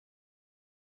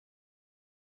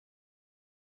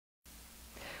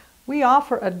We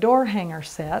offer a door hanger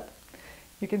set.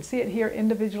 You can see it here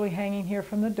individually hanging here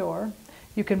from the door.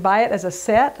 You can buy it as a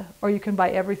set or you can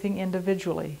buy everything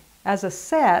individually. As a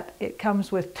set, it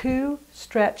comes with 2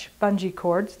 stretch bungee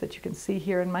cords that you can see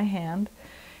here in my hand.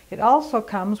 It also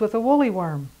comes with a woolly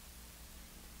worm.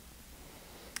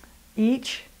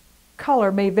 Each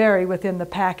color may vary within the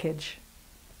package.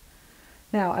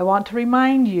 Now, I want to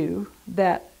remind you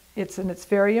that it's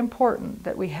very important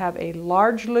that we have a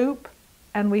large loop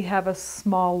and we have a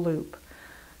small loop.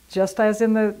 Just as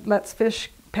in the Let's Fish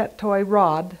pet toy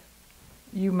rod,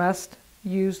 you must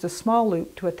use the small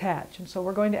loop to attach. And so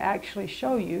we're going to actually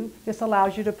show you. This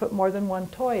allows you to put more than one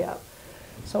toy up.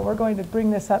 So we're going to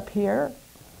bring this up here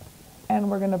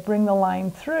and we're going to bring the line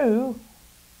through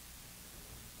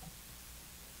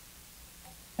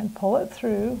and pull it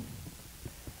through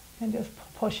and just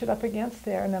push it up against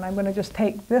there. And then I'm going to just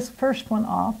take this first one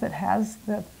off that has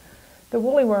the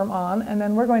woolly worm on, and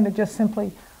then we're going to just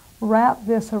simply wrap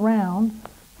this around,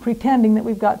 pretending that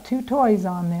we've got 2 toys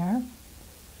on there,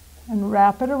 and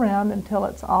wrap it around until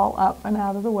it's all up and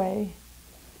out of the way,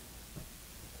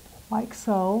 like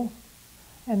so.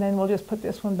 And then we'll just put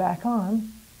this one back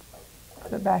on,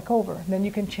 put it back over. And then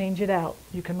you can change it out.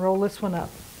 You can roll this one up.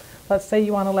 Let's say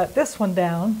you want to let this one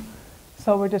down.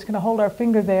 So we're just going to hold our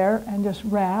finger there and just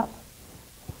wrap.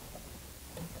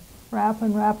 Wrap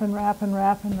and wrap and wrap and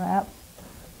wrap and wrap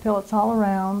till it's all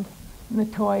around and the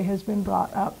toy has been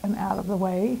brought up and out of the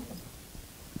way.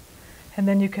 And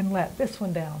then you can let this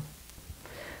one down.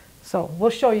 So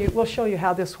we'll show you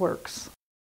how this works.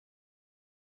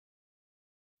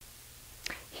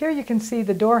 Here you can see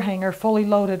the door hanger fully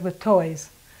loaded with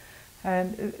toys.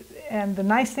 And the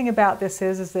nice thing about this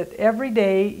is that every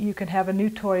day you can have a new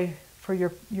toy for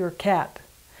your cat.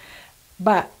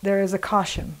 But there is a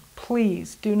caution.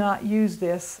 Please do not use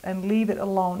this and leave it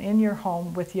alone in your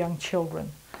home with young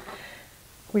children.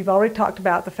 We've already talked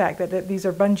about the fact that these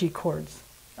are bungee cords.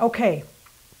 Okay,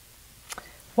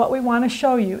 what we want to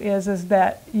show you is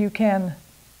that you can,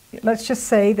 let's just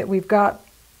say that we've got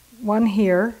one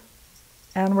here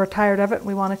and we're tired of it and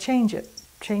we want to change it,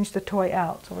 change the toy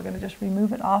out. So we're going to just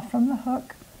remove it off from the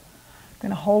hook. I'm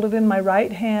going to hold it in my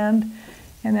right hand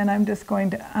and then I'm just going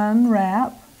to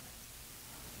unwrap.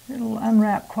 It'll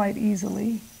unwrap quite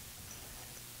easily.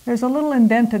 There's a little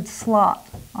indented slot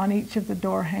on each of the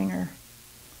door hanger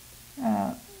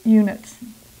units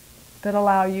that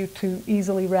allow you to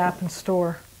easily wrap and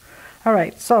store. All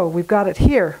right, so we've got it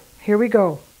here. Here we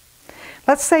go.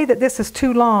 Let's say that this is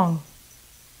too long,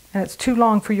 and it's too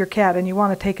long for your cat, and you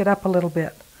want to take it up a little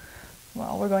bit. Well,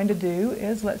 all we're going to do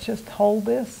is let's just hold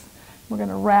this. We're going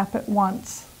to wrap it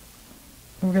once.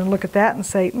 We're going to look at that and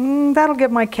say, that'll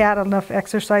give my cat enough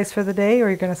exercise for the day. Or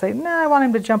you're going to say, no, I want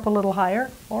him to jump a little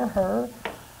higher, or her.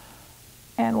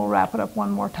 And we'll wrap it up one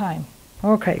more time.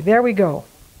 Okay, there we go.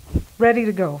 Ready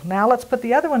to go. Now let's put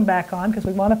the other one back on because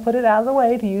we want to put it out of the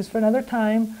way to use for another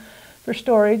time for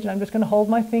storage. And I'm just going to hold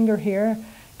my finger here,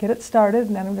 get it started,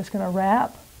 and then I'm just going to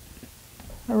wrap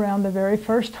around the very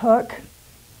first hook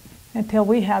until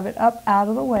we have it up out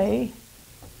of the way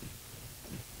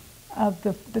of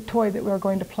the toy that we're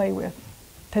going to play with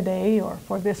today or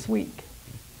for this week.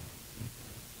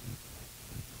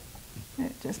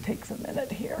 It just takes a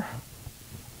minute here.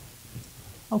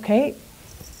 Okay,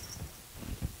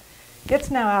 it's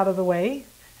now out of the way,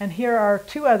 and here are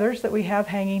 2 others that we have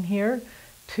hanging here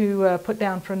to put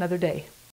down for another day.